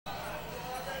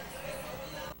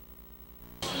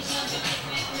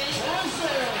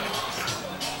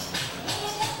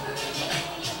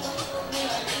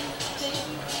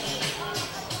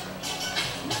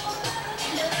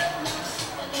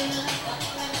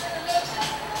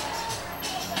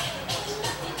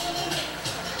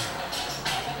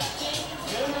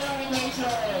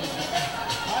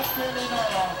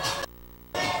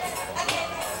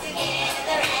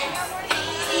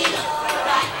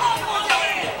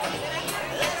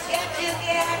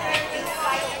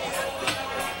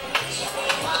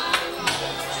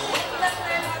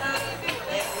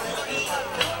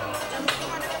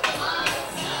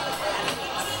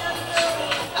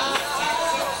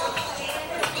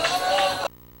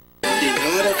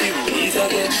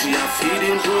She a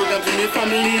feeding program to me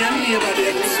family and neighbor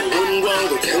them. So don't go and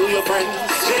go tell your friends.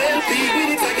 JLP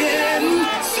with it again.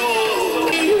 So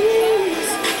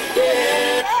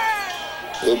yeah.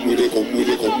 Come with it, come with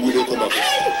it, come with it, come back.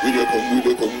 With it, come with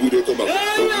it, come with it, come back.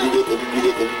 Come with it, come with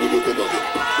it, come with it, come back.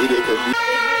 With it, come with it.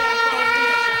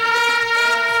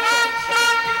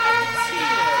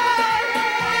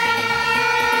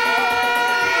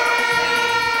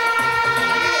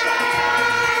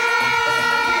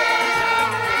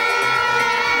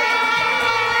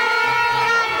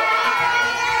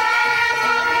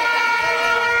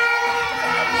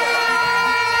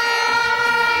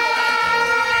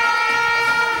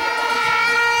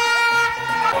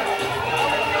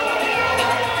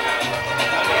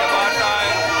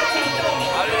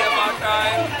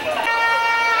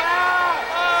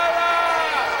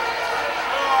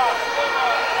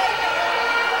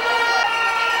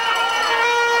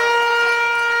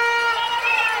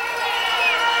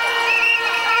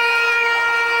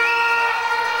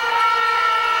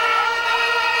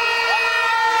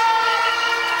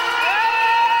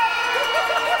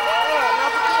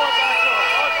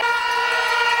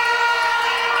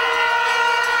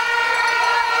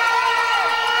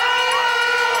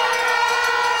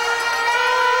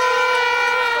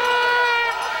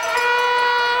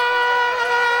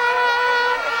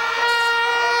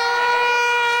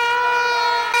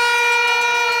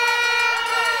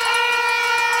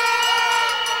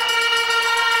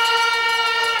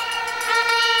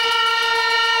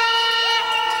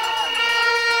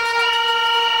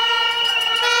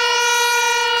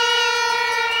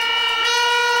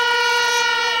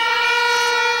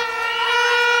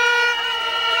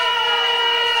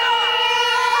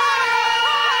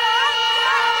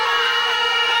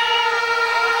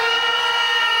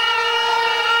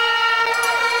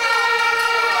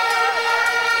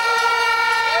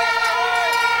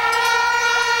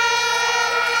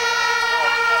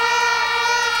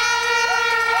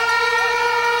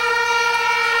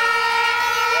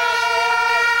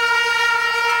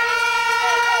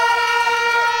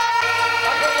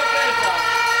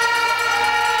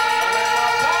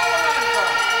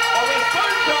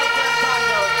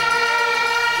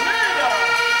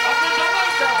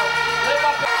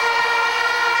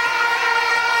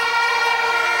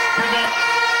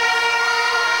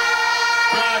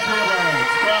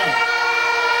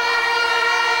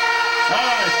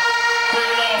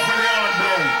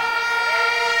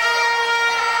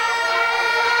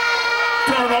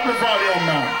 Turn up the volume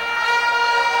now.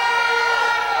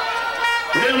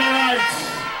 Real lights.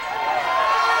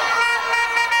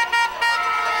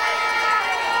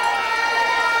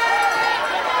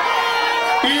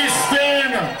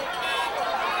 Eastern,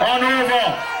 Hanover.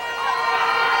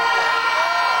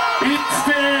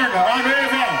 Eastern,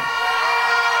 Hanover.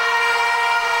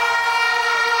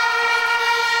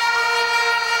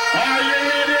 Are you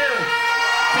ready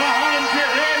for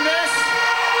 100 in this?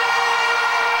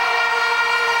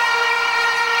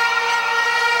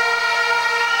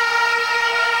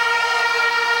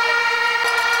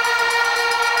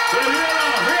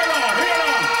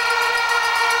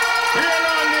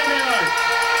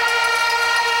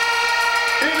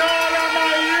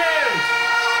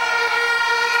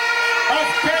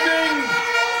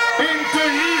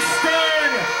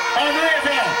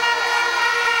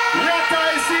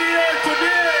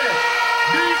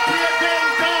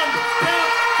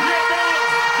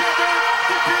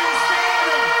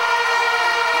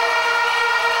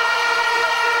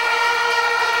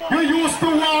 You used to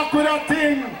walk with a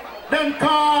thing, them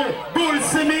called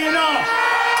Dulcimina.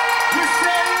 You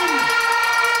saying,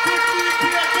 to keep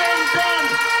your gun done,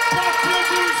 pop your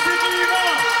Dulcimina,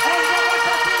 and go back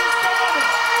to Kingston.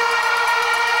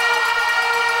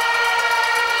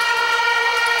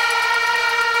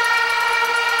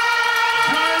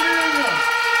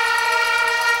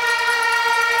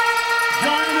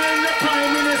 Joining the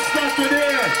Prime Minister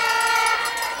today.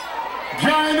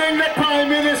 Joining the Prime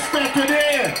Minister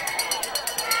today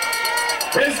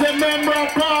is the Member of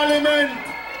Parliament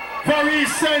for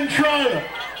East Central,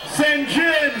 St.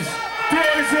 James,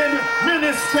 Tourism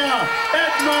Minister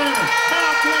Edmund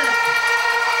Bartlett.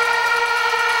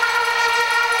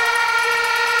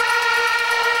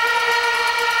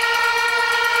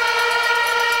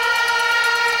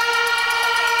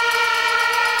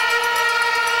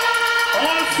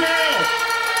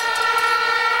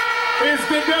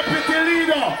 the deputy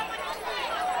leader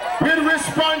with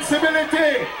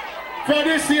responsibility for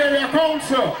this area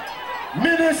council,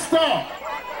 Minister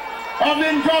of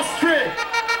Industry,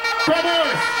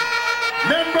 Commerce,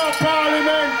 Member of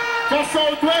Parliament for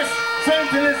Southwest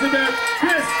St. Elizabeth,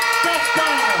 Chris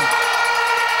Tufton.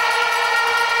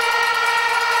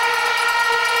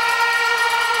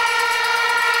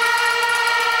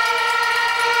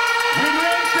 We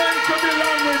don't intend to be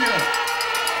long with you.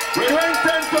 We don't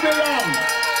intend to be long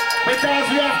because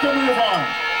we have to move on.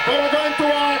 But we're going to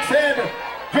ask Head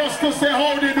just to say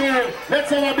how they do it. Let's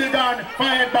have a big hand for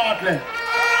Head Bartlett.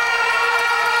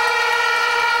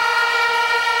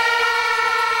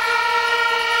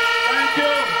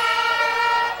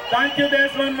 Thank you,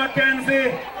 Desmond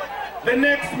Mackenzie, the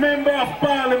next Member of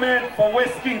Parliament for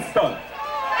West Kingston.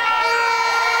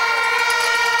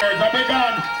 There's a big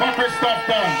hand for Chris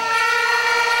Tufton.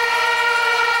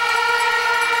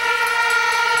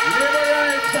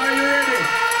 Liberites, are you ready?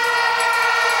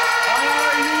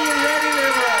 Are you ready,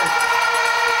 Liberites?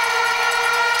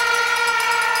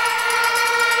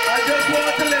 I just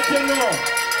want to let you know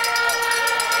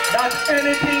that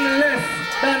anything less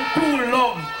than true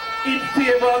love in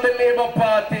favor of the Labour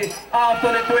Party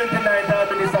after the 29th have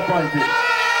been disappointed.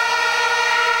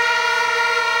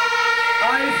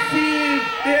 I see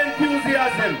the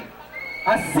enthusiasm,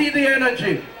 I see the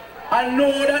energy, I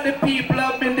know that the people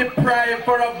have been deprived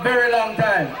for a very long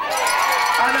time,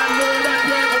 and I know that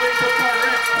you are going to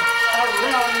correct a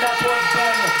wrong that was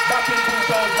done back in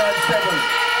 2007.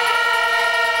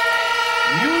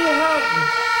 You have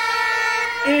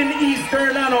in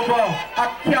Eastern Hanover a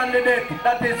candidate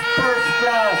that is first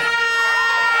class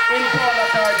in Paula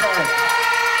Carter.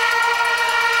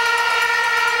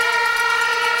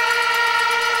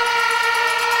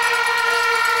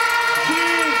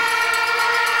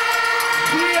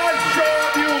 She has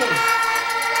showed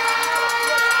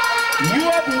you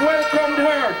have welcomed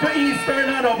her to Eastern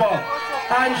Hanover,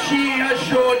 and she has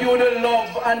showed you the love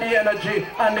and the energy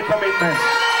and the commitment.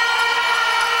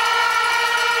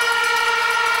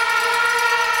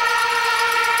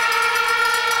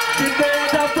 She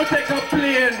don't have to take a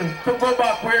plane to go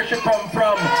back where she come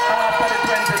from after the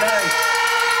 29th.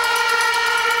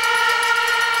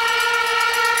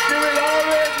 She will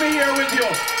always be here with you,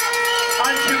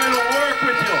 and she will work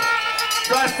with you.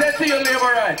 So I said to you,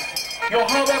 Laborites, you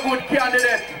have a good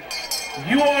candidate.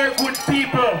 You are good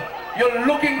people. You're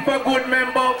looking for good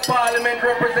member of parliament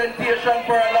representation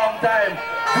for a long time.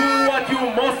 Do what you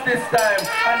must this time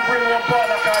and bring one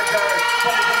Paula Carter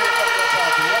for the Jamaica Labour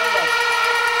Party. Well done.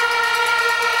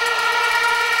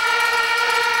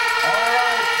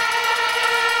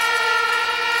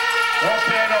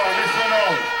 Okay, now, listen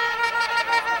now.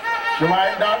 She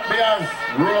might not be as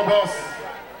robust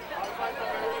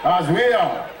as we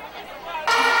are.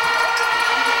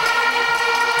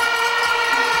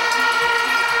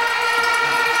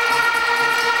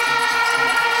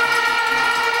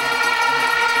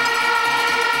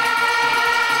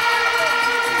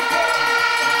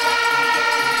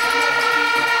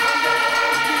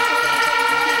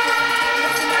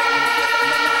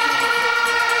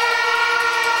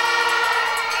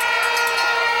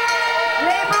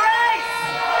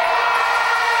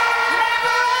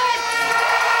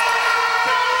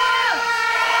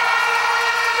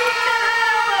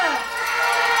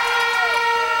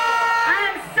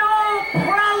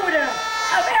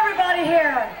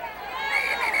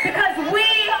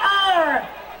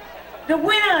 The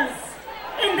winners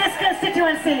in this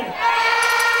constituency. And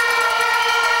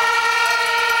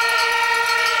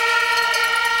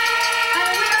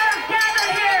we are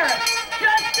gathered here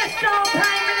just to show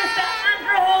Prime Minister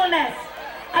Andrew Holness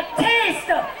a taste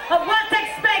of what to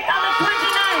expect on the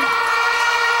 29th.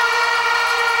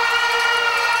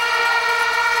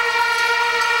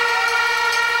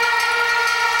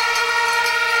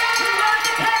 We want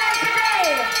to tell him today,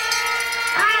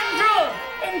 Andrew,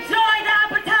 enjoy the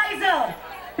appetizer,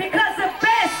 because the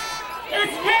best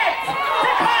is yet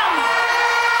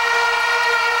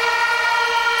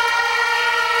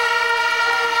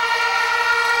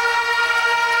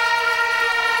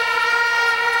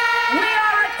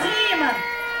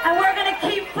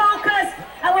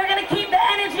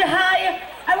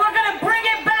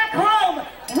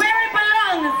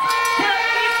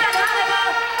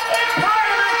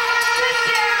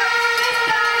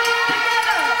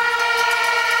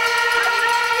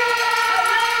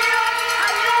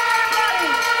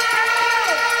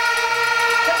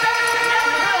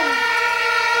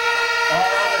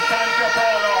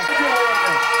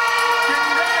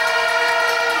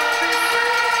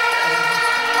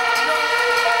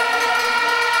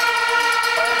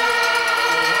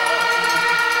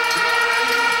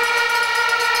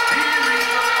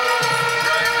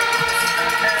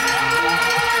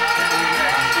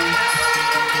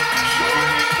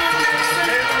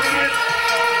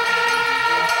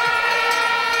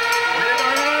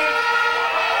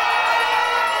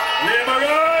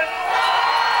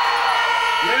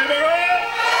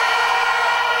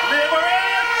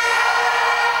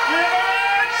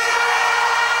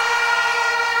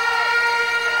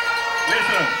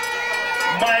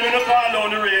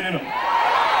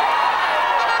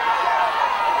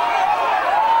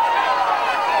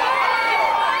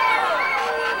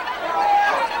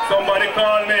They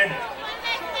called me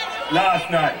last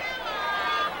night.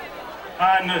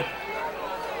 And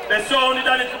they sounded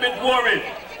a little bit worried.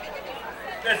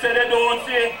 They said they don't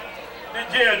see the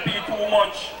JLP too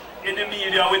much in the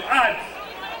media with ads.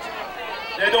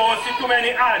 They don't see too many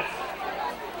ads.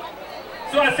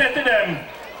 So I said to them,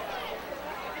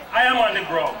 I am on the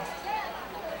ground.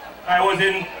 I was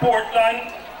in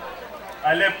Portland.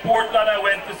 I left Portland, I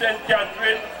went to St.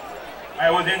 Catherine.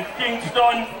 I was in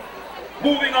Kingston,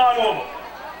 moving on over.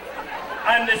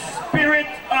 And the spirit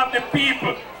of the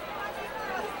people,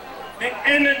 the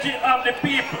energy of the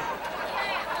people,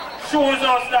 shows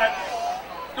us that,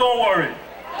 don't worry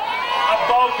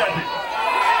about that.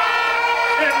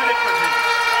 Every little thing.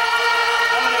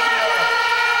 I'm gonna be all right.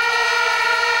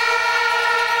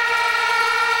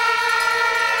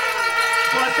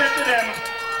 So I said to them,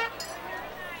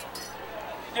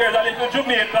 there's a little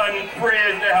Jamaican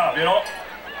phrase they have, you know.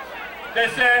 They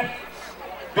say,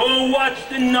 don't watch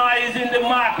the noise in the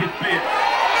marketplace.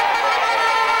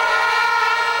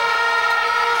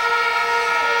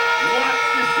 Watch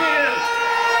the sales.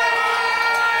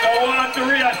 So I want to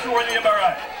reassure the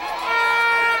Emirates.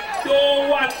 Don't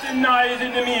watch the noise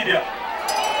in the media.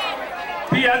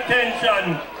 Pay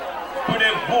attention to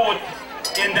the vote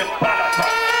in the ballot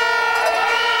box.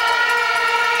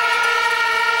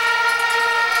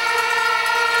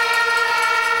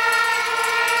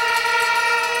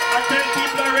 I tell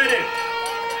people already,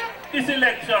 this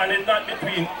election is not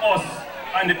between us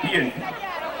and the PNP.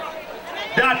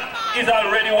 That is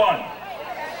already won.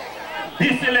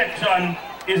 This election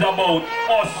is about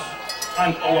us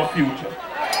and our future.